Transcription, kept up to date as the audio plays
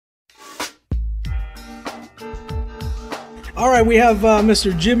All right, we have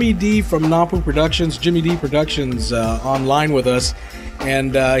Mr. Jimmy D from Nampu Productions, Jimmy D Productions, online with us,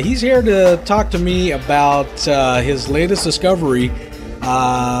 and he's here to talk to me about his latest discovery.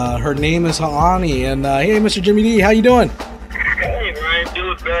 Her name is Hanani, and hey, Mr. Jimmy D, how you doing? Hey, Ryan,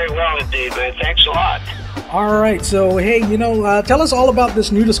 doing very well indeed, man. Thanks a lot. All right, so hey, tell us all about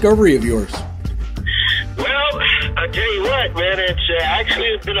this new discovery of yours. Well, I'll tell you what, man, it's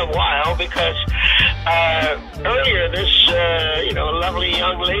actually been a while because earlier this, lovely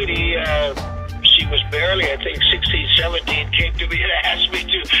young lady, she was barely, I think, 16, 17, came to me and asked me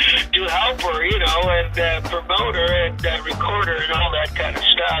to help her, and promote her and record her and all that kind of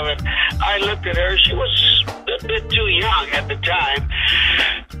stuff. And I looked at her. She was a bit too young at the time.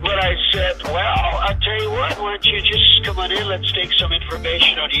 But I said, well, I'll tell you what, why don't you just come on in, let's take some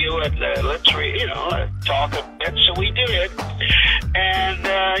information on you and let's, talk a bit. So we did. And,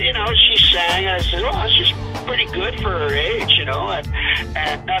 she sang. I said, oh, she's pretty good for her age, and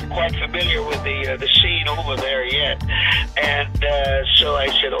not quite familiar with the scene over there yet. And so I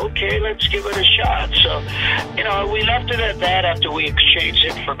said, okay, let's give it a shot. So, we left it at that after we exchanged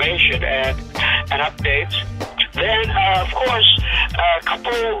information and updates. Then, of course,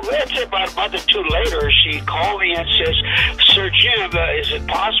 let's say about a month or two later, she called me and says, Sir Jim, is it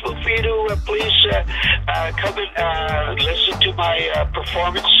possible for you to please come and listen to my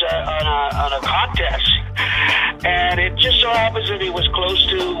performance on a contest? And it just so happens that it was close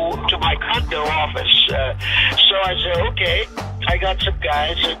to my condo office. So I said, okay. I got some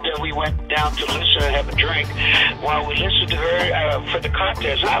guys, and we went down to listen and have a drink while we listened to her for the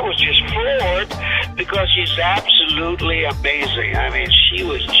contest. I was just floored because she's absolutely amazing. I mean, she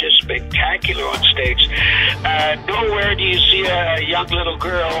was just spectacular on stage. Nowhere do you see a young little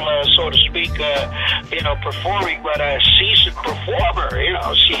girl, so to speak, performing, but a seasoned performer.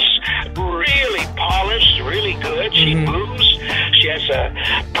 She's really polished, really good. She moves. She has a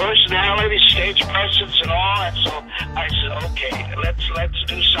personality, stage presence, and all. And so I said, okay, let's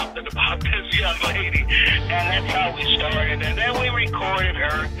do something about this young lady. And that's how we started. And then we recorded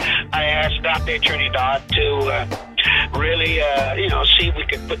her. I asked Dante Trinidad to really, see if we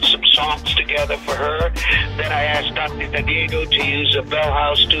could put some songs together for her. Then I asked Dante Diego to use the Bell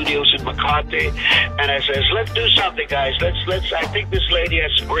House Studios in Makati. And I says, let's do something, guys. Let's. I think this lady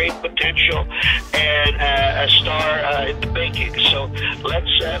has great potential and a star in the making. So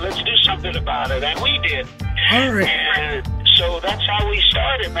let's do something about it. And we did. All right. And so that's how we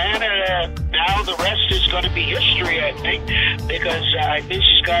started, man. And now the rest is going to be history, I think, because I think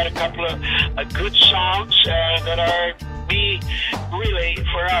she's got a couple of good songs that are really,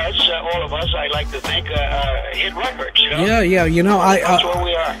 for us, all of us, I like to think, hit records. Yeah. That's where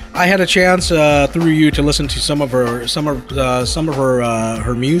we are. I had a chance through you to listen to some of her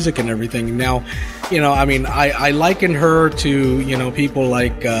her music and everything. Now, I liken her to people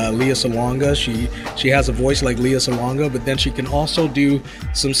like Lea Salonga. She has a voice like Lea Salonga, but then she can also do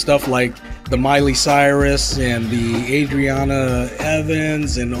some stuff like the Miley Cyrus and the Adriana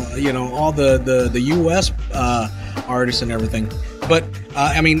Evans and all the U.S. Artists and everything. But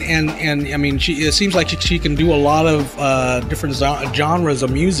it seems like she can do a lot of different genres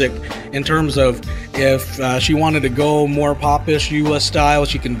of music. In terms of if she wanted to go more popish U.S. style,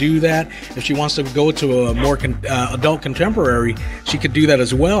 she can do that. If she wants to go to a more adult contemporary, she could do that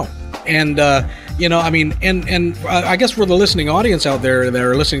as well. And I guess for the listening audience out there that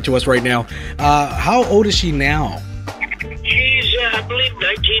are listening to us right now, how old is she now? She's, I believe,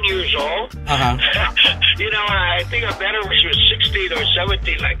 19 years old. I think I met her when she was 16 or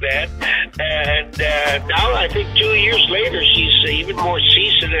 17, like that. And now I think 2 years later, she's even more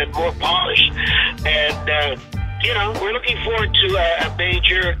seasoned and more polished. And we're looking forward to a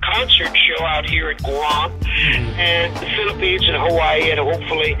major concert show out here in Guam and the Philippines and Hawaii, and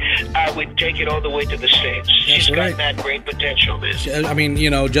hopefully we take it all the way to the States. She's got that great potential, man. I mean,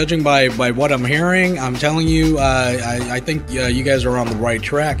 judging by what I'm hearing, I'm telling you, I think you guys are on the right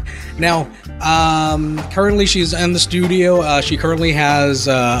track. Now, currently she's in the studio. She currently has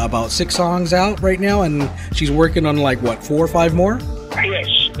about 6 songs out right now, and she's working on 4 or 5 more?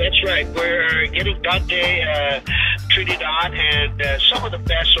 Yes, that's right. We're getting Dante Trinidad and some of the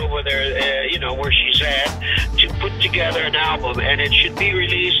best over there, where she's at, to put together an album, and it should be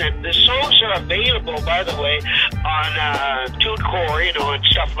released. And the songs are available, by the way, on TuneCore, and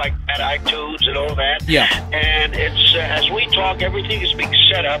stuff like that, iTunes and all that. Yeah. And it's as we talk, everything is being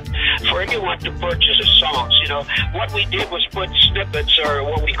set up for anyone to purchase the songs. What we did was put snippets, or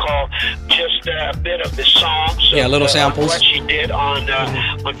what we call just a bit of the songs. Yeah, little samples. What she did on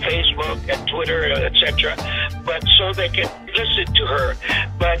Facebook and Twitter, etc. But so they can listen to her.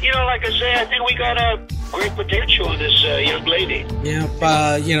 But like I say, I think we got a great potential in this young lady.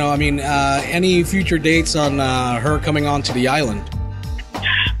 Yeah, you know, I mean, any future dates on her coming onto the island?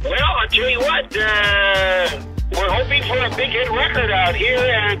 Well, I'll tell you what, we're hoping for a big hit record out here,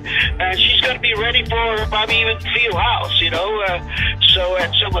 and she's going to be ready for probably even Field House, you know. So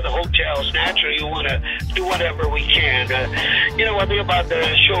at some of the hotels, naturally, we want to do whatever we can. You know, one thing about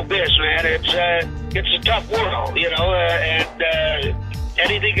the showbiz, man, it's a tough world, you know, and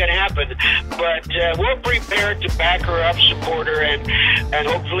anything can happen, but we're prepared to back her up, support her, and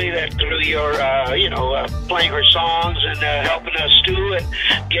hopefully that through your, you know, playing her songs and helping us too and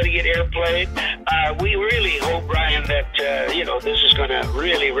getting it airplayed, we really hope, Brian, that, you know, this is going to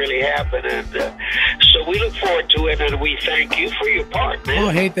really, really happen, and so we look forward to it, and we thank you for your part, man. Oh,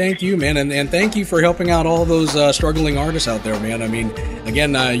 hey, thank you, man, and thank you for helping out all those struggling artists out there, man. I mean,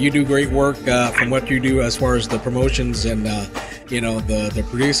 again, you do great work from what you do as far as the promotions and, you know, the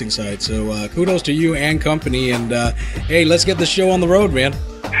producing side. So kudos to you and company. And hey, let's get the show on the road, man.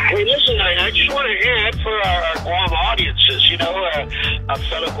 Hey, listen, I just want to add for our Guam audiences, you know, our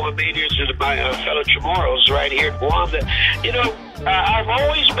fellow Guamanians and my fellow Chamorros right here in Guam, that, you know, I've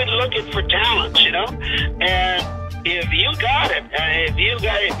always been looking for talents, you know, and if you got it, if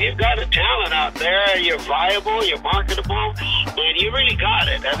you've got a talent out there, you're viable, you're marketable, and you really got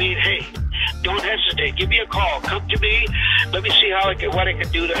it. I mean, hey, don't hesitate. Give me a call. Come to me. Let me see what I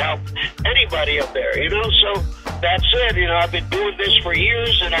can do to help anybody up there. You know, so that's it. You know, I've been doing this for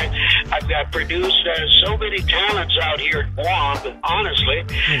years, and I've got produced so many talents out here in Guam, honestly.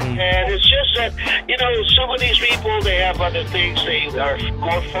 Mm-hmm. And it's just that, you know, some of these people, they have other things they are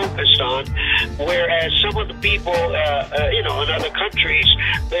more focused on, whereas some of the people, you know, in other countries,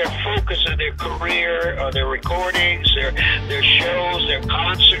 they're focused on their career, or their recordings, their shows, their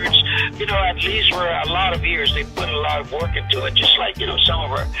concerts. You know, at least for a lot of years, they put a lot of work into it, just like, you know, some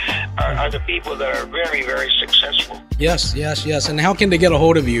of our other people that are very, very successful. Yes, yes, yes. And how can they get a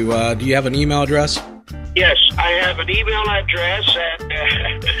hold of you? Do you have an email address? Yes, I have an email address,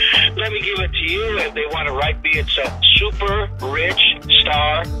 and let me give it to you. If they want to write me, it's at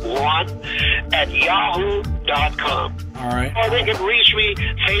superrichstar1@yahoo.com. All right. Or they can reach me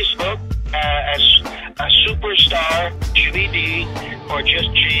Facebook as Superstar Jimmy D, or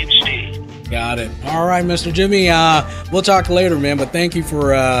just James D. Got it. All right, Mr. Jimmy. We'll talk later, man. But thank you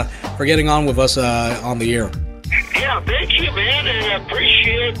for getting on with us on the air. Yeah, thank you, man, and I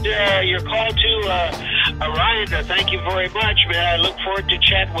appreciate your call to Ryan. Thank you very much, man. I look forward to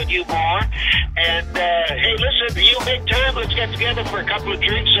chatting with you more. And hey, listen, you make time. Let's get together for a couple of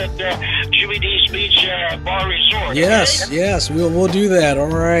drinks at Jimmy D's Beach Bar Resort. Yes, okay? Yes, we'll do that. All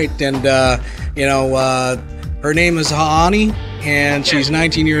right, and you know, her name is Hanani, and she's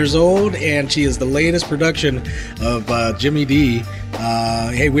 19 years old, and she is the latest production of Jimmy D.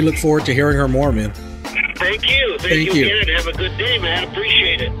 Hey, we look forward to hearing her more, man. Thank you. Thank you again, and have a good day, man.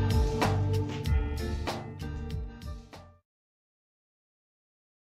 Appreciate it.